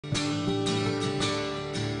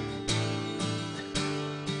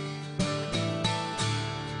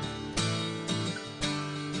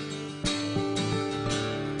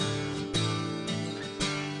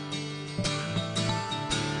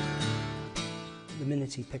The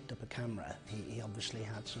minute he picked up a camera, he obviously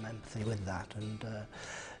had some empathy with that, and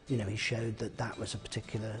you know, he showed that that was a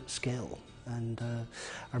particular skill. And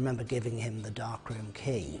I remember giving him the darkroom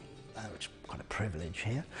key, which is quite a privilege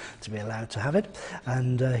here to be allowed to have it,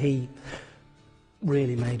 and he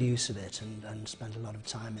really made use of it and spent a lot of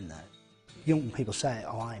time in there. Young people say,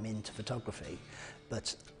 oh, I'm into photography,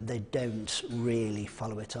 but they don't really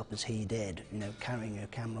follow it up as he did, you know, carrying a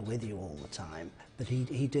camera with you all the time. But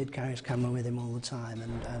he did carry his camera with him all the time,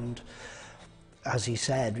 and as he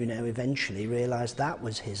said, you know, eventually realised that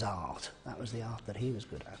was his art. That was the art that he was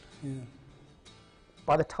good at. Yeah.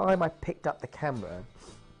 By the time I picked up the camera,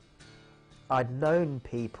 I'd known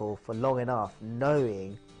people for long enough,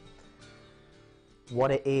 knowing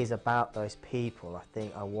what it is about those people I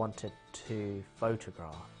think I wanted to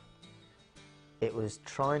photograph. It was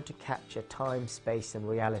trying to capture time, space and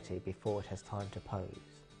reality before it has time to pose.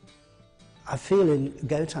 I feel in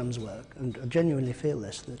Gautam's work, and I genuinely feel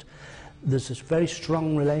this, that there's this very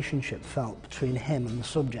strong relationship felt between him and the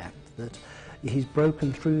subject, that he's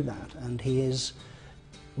broken through that and he is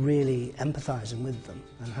really empathising with them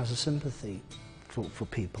and has a sympathy for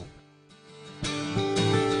people.